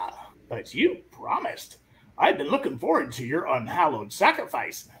 Ah, but you promised. I've been looking forward to your unhallowed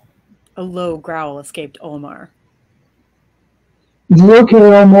sacrifice. A low growl escaped Olmar. It's okay,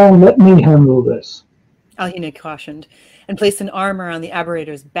 Omar. Let me handle this. Alhina cautioned, and placed an arm around the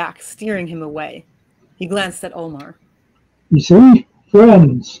aberrator's back, steering him away. He glanced at Olmar. You see?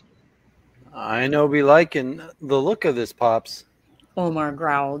 Friends. I know be liking the look of this, Pops. Olmar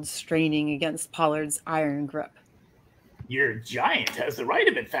growled, straining against Pollard's iron grip. Your giant has the right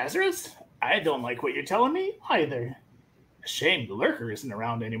of it, Fazarus. I don't like what you're telling me, either. A shame the lurker isn't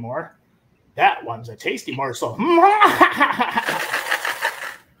around anymore. That one's a tasty morsel.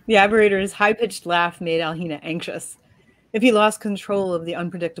 The aberrator's high-pitched laugh made Alhina anxious. If he lost control of the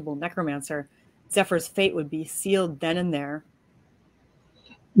unpredictable necromancer, Zephyr's fate would be sealed then and there.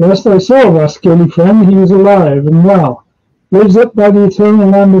 Last I saw of our scaly friend, he was alive and well. Lives up by the eternal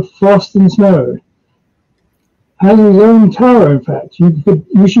land of frost and snow. Has his own tower, in fact.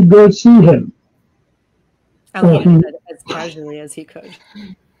 You should go see him. Alhina said as casually as he could.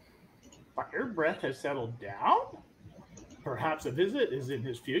 Fire breath has settled down? Perhaps a visit is in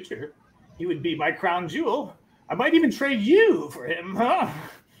his future. He would be my crown jewel. I might even trade you for him, huh?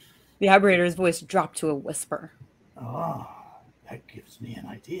 The aberrator's voice dropped to a whisper. Oh, that gives me an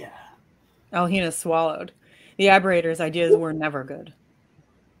idea. Alhina swallowed. The aberrator's ideas were never good.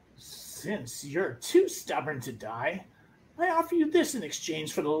 Since you're too stubborn to die, I offer you this in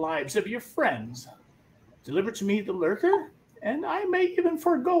exchange for the lives of your friends. Deliver to me the lurker, and I may even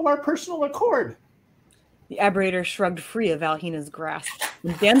forego our personal accord. The aberrator shrugged free of Alhina's grasp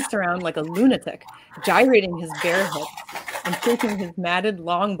and danced around like a lunatic, gyrating his bare hips and shaking his matted,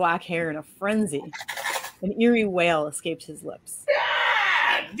 long black hair in a frenzy. An eerie wail escaped his lips.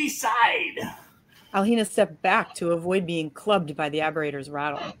 Decide! Alhina stepped back to avoid being clubbed by the aberrator's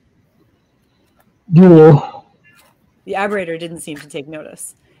rattle. Duel. The aberrator didn't seem to take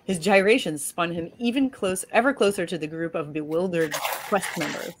notice. His gyrations spun him ever closer to the group of bewildered quest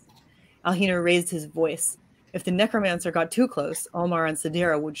members. Alhina raised his voice. If the necromancer got too close, Olmar and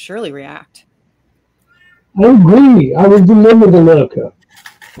Sadira would surely react. I agree. I will deliver the lurker.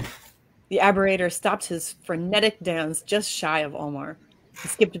 The aberrator stopped his frenetic dance just shy of Olmar. He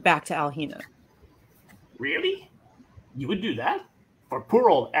skipped back to Alhina. Really? You would do that? For poor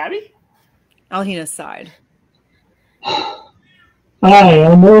old Abby? Alhina sighed.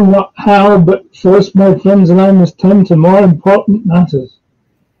 I know not how, but first my friends and I must tend to more important matters.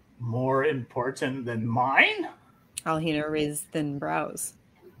 More important than mine? Alhina raised thin brows.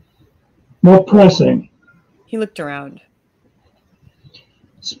 More pressing. He looked around.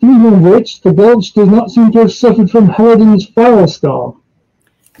 Speaking of which, the Gulch does not seem to have suffered from Helidon's firestorm.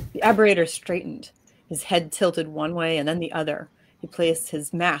 The aberrator straightened, his head tilted one way and then the other. He placed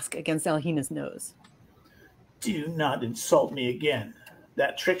his mask against Alhina's nose. Do not insult me again.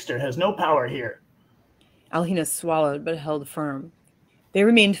 That trickster has no power here. Alhina swallowed but held firm. They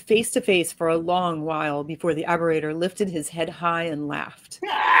remained face to face for a long while before the aberrator lifted his head high and laughed.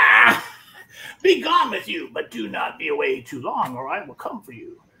 Be gone with you, but do not be away too long, or I will come for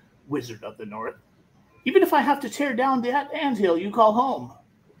you, Wizard of the North. Even if I have to tear down that anthill you call home.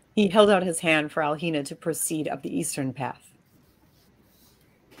 He held out his hand for Alhina to proceed up the eastern path.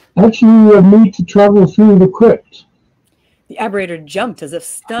 Actually, you need to travel through the crypt. The aberrator jumped as if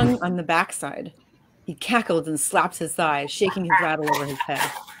stung on the backside. He cackled and slapped his thigh, shaking his rattle over his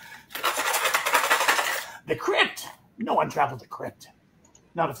head. The crypt! No one travels the crypt.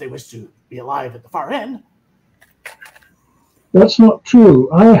 Not if they wish to be alive at the far end. That's not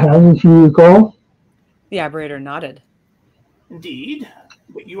true. I have, if you recall. The aberrator nodded. Indeed,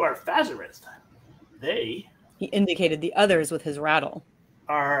 but you are Phazarist. They... He indicated the others with his rattle.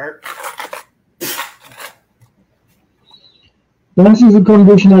 Are... That is the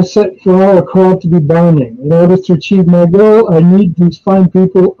condition I set for our accord to be binding. In order to achieve my goal, I need these fine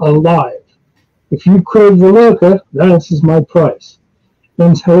people alive. If you crave the lurker, that is my price.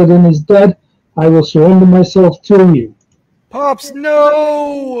 Once Helidon is dead, I will surrender myself to you. Pops,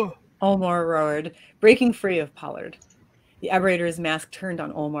 no! Olmar roared, breaking free of Pollard. The aberrator's mask turned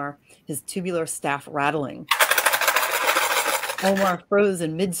on Olmar, his tubular staff rattling. Olmar froze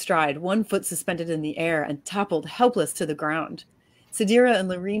in mid-stride, one foot suspended in the air, and toppled helpless to the ground. Sadira and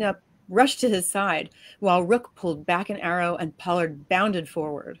Lorena rushed to his side, while Rook pulled back an arrow and Pollard bounded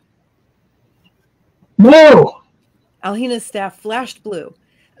forward. No! Alhina's staff flashed blue.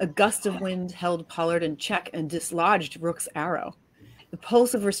 A gust of wind held Pollard in check and dislodged Rook's arrow. The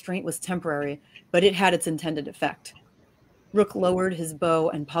pulse of restraint was temporary, but it had its intended effect. Rook lowered his bow,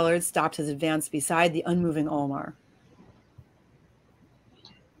 and Pollard stopped his advance beside the unmoving Olmar.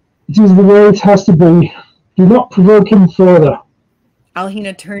 It is the way it has to be. Do not provoke him further.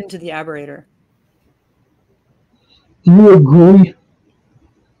 Alhina turned to the aberrator. Do you agree?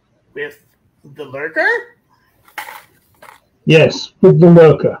 With the lurker? Yes, with the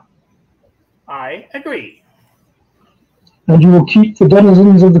lurker. I agree. And you will keep the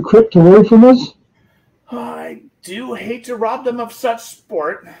denizens of the crypt away from us? I do hate to rob them of such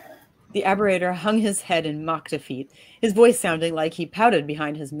sport. The aberrator hung his head in mock defeat, his voice sounding like he pouted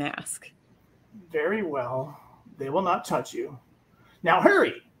behind his mask. Very well. They will not touch you. Now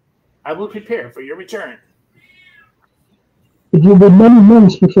hurry! I will prepare for your return. It will be many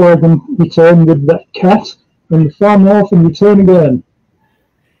months before I can return with that cat and far north and return again.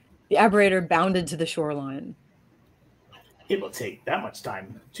 The aberrator bounded to the shoreline. It will take that much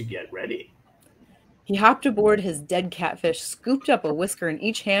time to get ready. He hopped aboard his dead catfish, scooped up a whisker in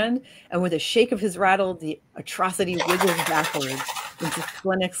each hand, and with a shake of his rattle, the atrocity wiggled backwards into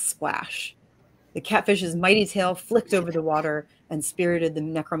splenic splash. The catfish's mighty tail flicked over the water and spirited the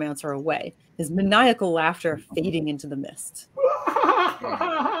necromancer away, his maniacal laughter fading into the mist.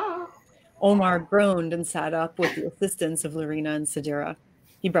 Olmar groaned and sat up with the assistance of Lorena and Sadira.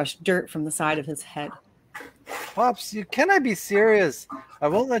 He brushed dirt from the side of his head. Pops, you cannot be serious. I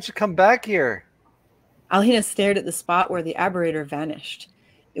won't let you come back here. Alhina stared at the spot where the aberrator vanished.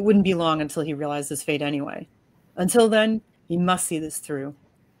 It wouldn't be long until he realized his fate anyway. Until then, he must see this through.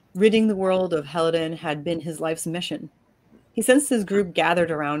 Ridding the world of Helidon had been his life's mission. He sensed his group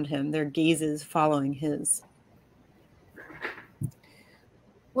gathered around him, their gazes following his.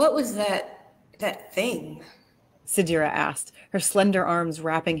 What was that thing? Sadeera asked, her slender arms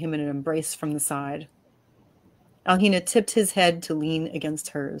wrapping him in an embrace from the side. Alhina tipped his head to lean against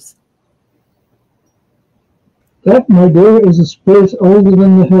hers. That, my dear, is a spirit older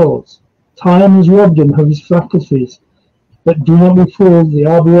than the hills. Time has robbed him of his faculties. But do not be fooled, the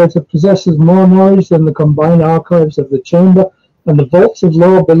Arboreator possesses more knowledge than the combined archives of the chamber and the vaults of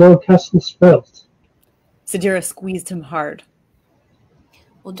lore below Castle Spelt. Sadeera squeezed him hard.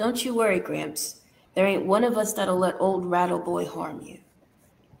 Well, don't you worry, Gramps. There ain't one of us that'll let old Rattle Boy harm you.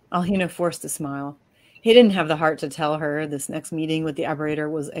 Alhina forced a smile. He didn't have the heart to tell her this next meeting with the Arboreator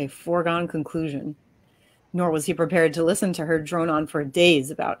was a foregone conclusion. Nor was he prepared to listen to her drone on for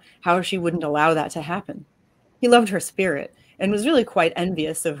days about how she wouldn't allow that to happen. He loved her spirit and was really quite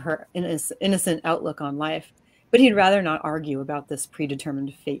envious of her innocent outlook on life, but he'd rather not argue about this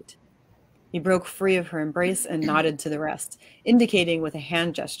predetermined fate. He broke free of her embrace and nodded to the rest, indicating with a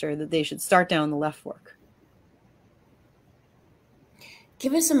hand gesture that they should start down the left fork.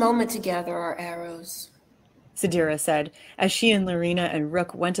 Give us a moment to gather our arrows, Sadeera said, as she and Lorena and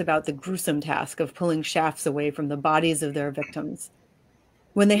Rook went about the gruesome task of pulling shafts away from the bodies of their victims.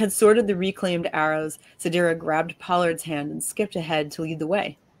 When they had sorted the reclaimed arrows, Sadeera grabbed Pollard's hand and skipped ahead to lead the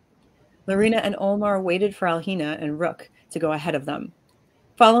way. Lorena and Olmar waited for Alhina and Rook to go ahead of them.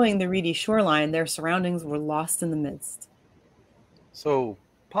 Following the reedy shoreline, their surroundings were lost in the midst. So,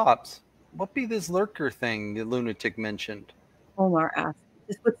 Pops, what be this lurker thing the lunatic mentioned? Olmar asked,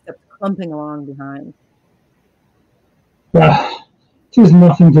 his footsteps clumping along behind. Tis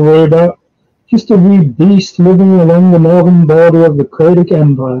nothing to worry about. Just a wee beast living along the northern border of the Kradic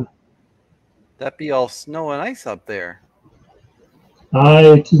Empire. That be all snow and ice up there. Aye,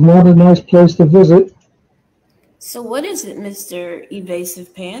 it is not a nice place to visit. So what is it, Mr.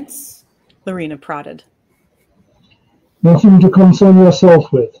 Evasive Pants? Lorena prodded. Nothing to concern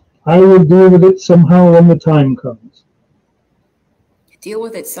yourself with. I will deal with it somehow when the time comes. Deal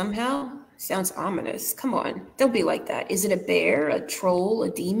with it somehow? Sounds ominous. Come on, don't be like that. Is it a bear, a troll, a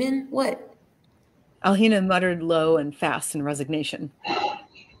demon? What? Alhina muttered low and fast in resignation.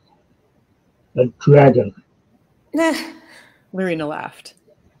 A dragon. Nah. Lorena laughed.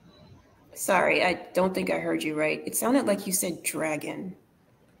 Sorry, I don't think I heard you right. It sounded like you said dragon.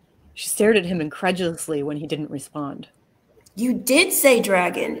 She stared at him incredulously when he didn't respond. You did say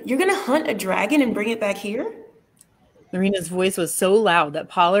dragon. You're going to hunt a dragon and bring it back here? Lorena's voice was so loud that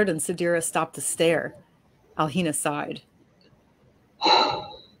Pollard and Sadeera stopped to stare. Alhina sighed.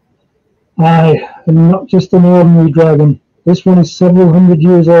 Aye, and not just an ordinary dragon. This one is several hundred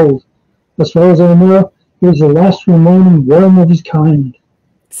years old. As far as I know, it is the last remaining worm of his kind.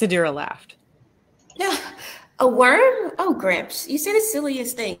 Sadeera laughed. Yeah, a worm? Oh, Gramps, you say the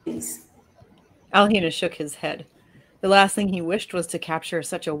silliest things. Alhina shook his head. The last thing he wished was to capture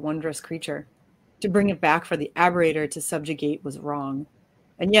such a wondrous creature. To bring it back for the Arboreator to subjugate was wrong.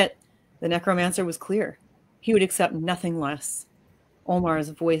 And yet, the necromancer was clear. He would accept nothing less. Olmar's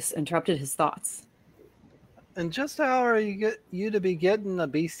voice interrupted his thoughts. And just how are you to be getting a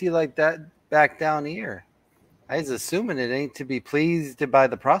beastie like that back down here? I was assuming it ain't to be pleased by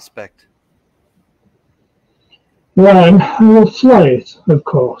the prospect. Well, I will fly it, of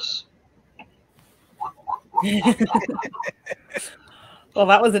course. Well,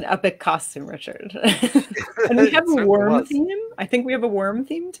 that was an epic costume, Richard. And we have a worm theme. I think we have a worm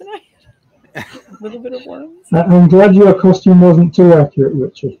theme tonight. A little bit of worms. I'm glad your costume wasn't too accurate,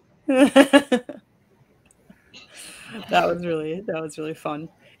 Richard. That was really fun.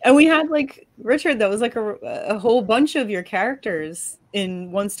 And we had Richard, that was a whole bunch of your characters in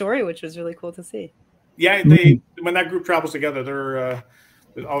one story, which was really cool to see. Yeah, when that group travels together,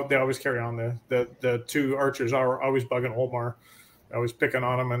 they always carry on. The two archers are always bugging Olmar, always picking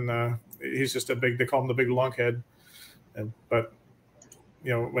on him, and he's just they call him the big lunkhead. But you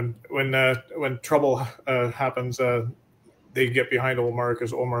know, when trouble happens, they get behind Olmar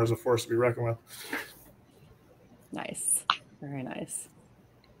because Olmar is a force to be reckoned with. Nice, very nice.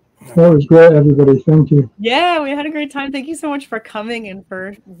 That was great, everybody. Thank you. Yeah, we had a great time. Thank you so much for coming and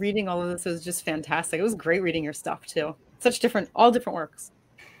for reading all of this. It was just fantastic. It was great reading your stuff too. All different works.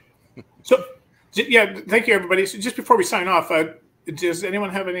 So, yeah, thank you, everybody. So just before we sign off, does anyone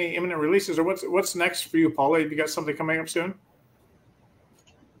have any imminent releases, or what's next for you, Paula? Have you got something coming up soon?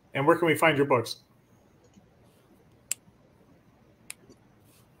 And where can we find your books?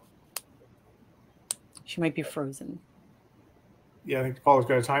 She might be frozen. Yeah, I think Paula's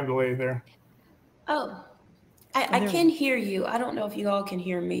got a time delay there. Oh. I can hear you. I don't know if you all can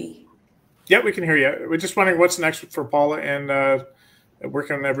hear me. Yeah, we can hear you. We're just wondering what's next for Paula, and where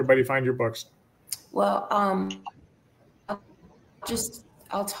can everybody find your books? Well,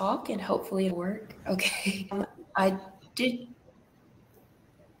 I'll talk and hopefully it'll work. Okay. I did.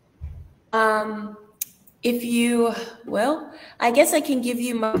 If you, well, I guess I can give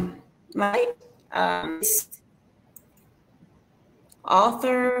you my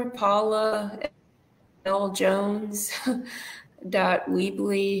author Paula L Jones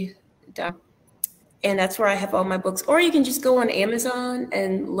 .weebly. And that's where I have all my books. Or you can just go on Amazon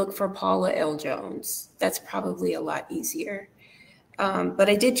and look for Paula L Jones. That's probably a lot easier. But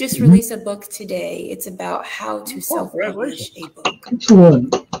I did just release a book today. It's about how to self-publish a book.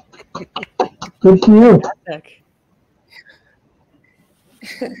 Excellent. Good for you.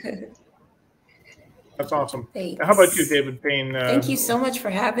 That's awesome. Thanks. How about you, David Payne? Thank you so much for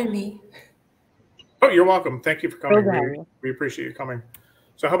having me. Oh, you're welcome. Thank you for coming. We appreciate you coming.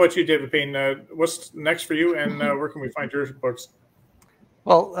 So how about you, David Payne? What's next for you, and where can we find your books?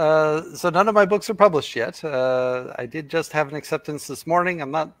 Well, so none of my books are published yet. I did just have an acceptance this morning.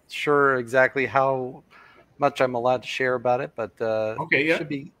 I'm not sure exactly how much I'm allowed to share about it, but okay, yeah.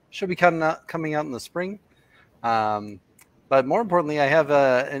 should be coming out in the spring. But more importantly, I have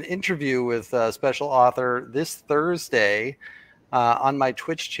an interview with a special author this Thursday on my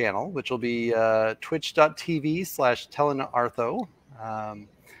Twitch channel, which will be twitch.tv/TelenaArtho.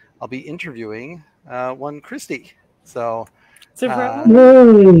 I'll be interviewing one Christy. So,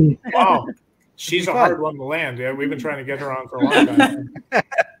 wow, she's a hard one to land. Yeah, we've been trying to get her on for a long time.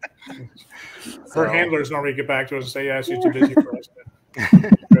 Her handlers normally get back to us and say, "Yeah, she's too busy for us."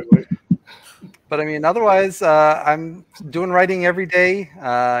 But I mean, otherwise, I'm doing writing every day.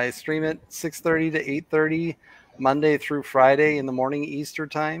 I stream at 6:30 to 8:30, Monday through Friday in the morning Eastern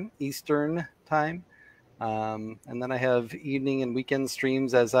time. And then I have evening and weekend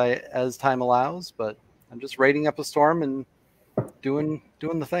streams as time allows. But I'm just writing up a storm and doing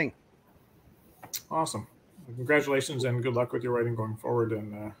the thing. Awesome! Congratulations and good luck with your writing going forward.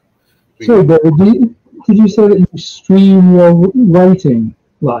 And so, David, did you say that you stream your writing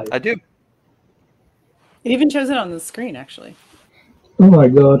live? I do. It even shows it on the screen, actually. Oh my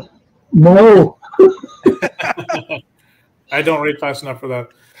God! No. I don't read fast enough for that.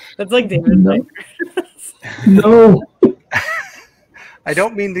 That's like David. No. No. I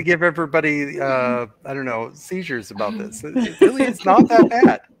don't mean to give everybody, I don't know, seizures about this. It really is not that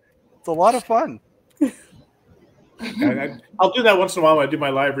bad. It's a lot of fun. I'll do that once in a while. I do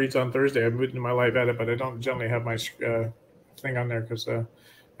my live reads on Thursday. I'm reading my live edit, but I don't generally have my thing on there because I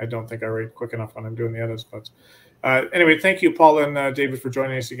don't think I write quick enough when I'm doing the edits. But anyway, thank you, Paul and David, for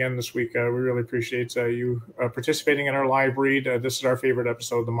joining us again this week. We really appreciate you participating in our live read. This is our favorite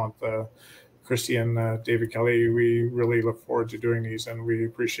episode of the month. Christy and David Kelly, we really look forward to doing these, and we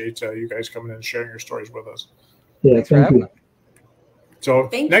appreciate you guys coming in and sharing your stories with us. Yeah, thank you. So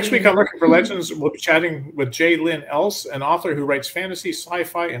next week on Looking for Legends, we'll be chatting with J. Lynn Else, an author who writes fantasy,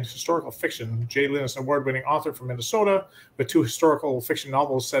 sci-fi, and historical fiction. J. Lynn is an award-winning author from Minnesota with 2 historical fiction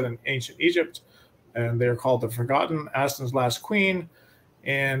novels set in ancient Egypt, and they're called The Forgotten, Aston's Last Queen,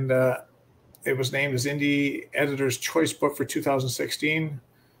 and it was named as Indie Editor's Choice Book for 2016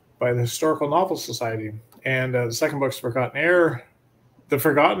 by the Historical Novel Society. And the second book is The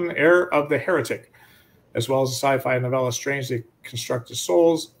Forgotten Heir of the Heretic, as well as a sci-fi novella, Strangely Constructed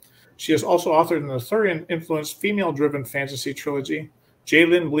Souls. She has also authored an Arthurian-influenced female-driven fantasy trilogy. J.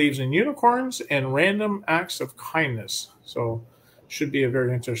 Lynn believes in unicorns and random acts of kindness. So should be a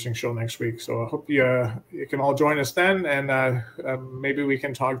very interesting show next week. So I hope you can all join us then, and maybe we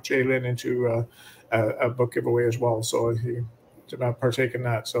can talk J. Lynn into a book giveaway as well. So he did not partake in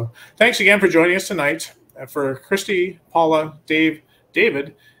that. So thanks again for joining us tonight. For Christy, Paula,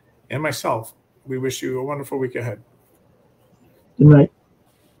 David, and myself, we wish you a wonderful week ahead. Good night.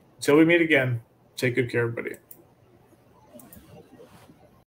 Until we meet again, take good care, everybody.